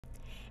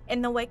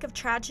In the wake of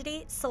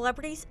tragedy,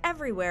 celebrities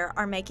everywhere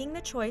are making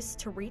the choice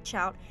to reach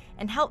out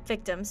and help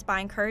victims by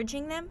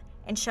encouraging them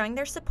and showing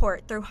their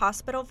support through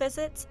hospital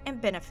visits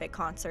and benefit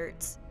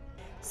concerts.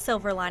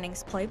 Silver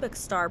Linings Playbook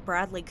star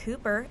Bradley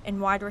Cooper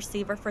and wide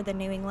receiver for the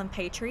New England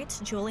Patriots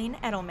Julian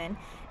Edelman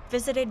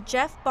visited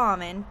Jeff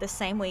Bauman the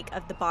same week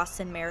of the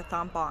Boston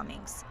Marathon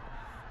bombings.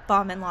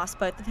 Bauman lost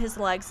both of his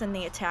legs in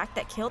the attack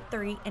that killed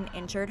 3 and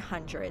injured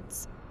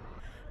hundreds.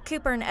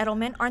 Cooper and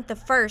Edelman aren't the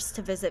first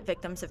to visit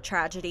victims of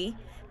tragedy.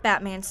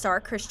 Batman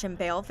star Christian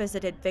Bale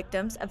visited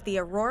victims of the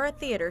Aurora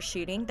Theater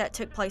shooting that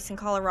took place in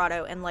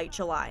Colorado in late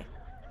July.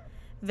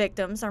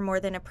 Victims are more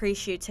than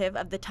appreciative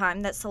of the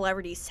time that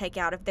celebrities take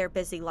out of their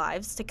busy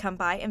lives to come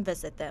by and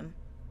visit them.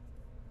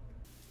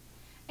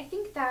 I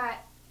think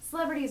that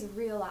celebrities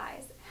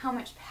realize how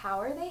much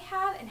power they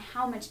have and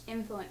how much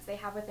influence they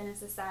have within a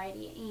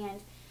society,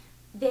 and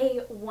they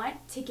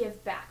want to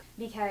give back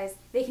because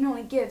they can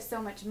only give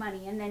so much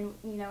money, and then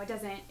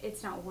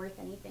it's not worth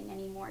anything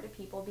anymore to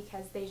people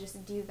because they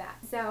just do that.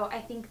 So I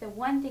think the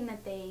one thing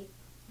that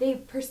they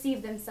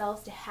perceive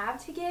themselves to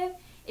have to give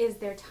is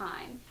their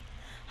time.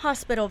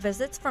 Hospital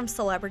visits from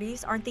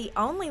celebrities aren't the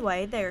only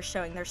way they are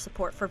showing their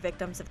support for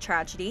victims of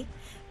tragedy.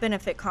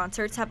 Benefit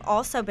concerts have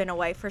also been a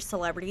way for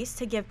celebrities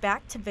to give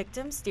back to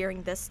victims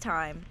during this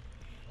time.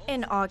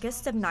 In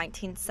August of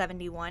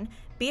 1971,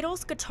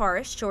 Beatles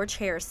guitarist George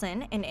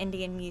Harrison and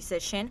Indian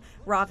musician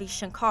Ravi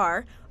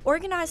Shankar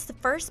organized the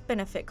first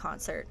benefit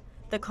concert,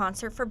 the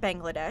Concert for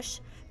Bangladesh,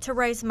 to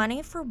raise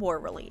money for war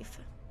relief.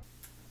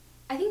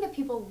 I think that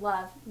people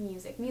love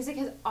music. Music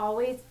has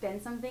always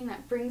been something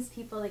that brings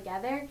people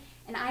together,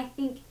 and I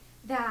think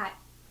that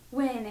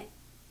when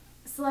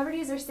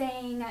celebrities are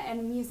saying,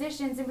 and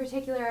musicians in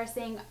particular are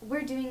saying,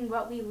 we're doing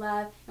what we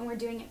love and we're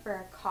doing it for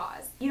a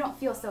cause, you don't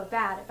feel so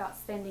bad about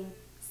spending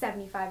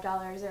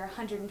 $75 or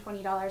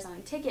 $120 on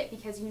a ticket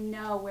because you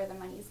know where the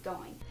money's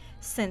going.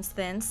 Since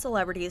then,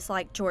 celebrities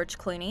like George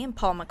Clooney and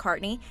Paul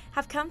McCartney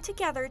have come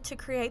together to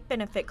create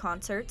benefit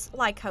concerts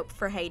like Hope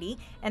for Haiti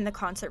and the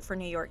Concert for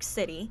New York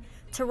City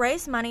to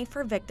raise money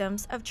for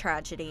victims of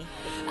tragedy.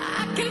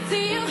 I can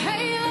see your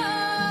halo.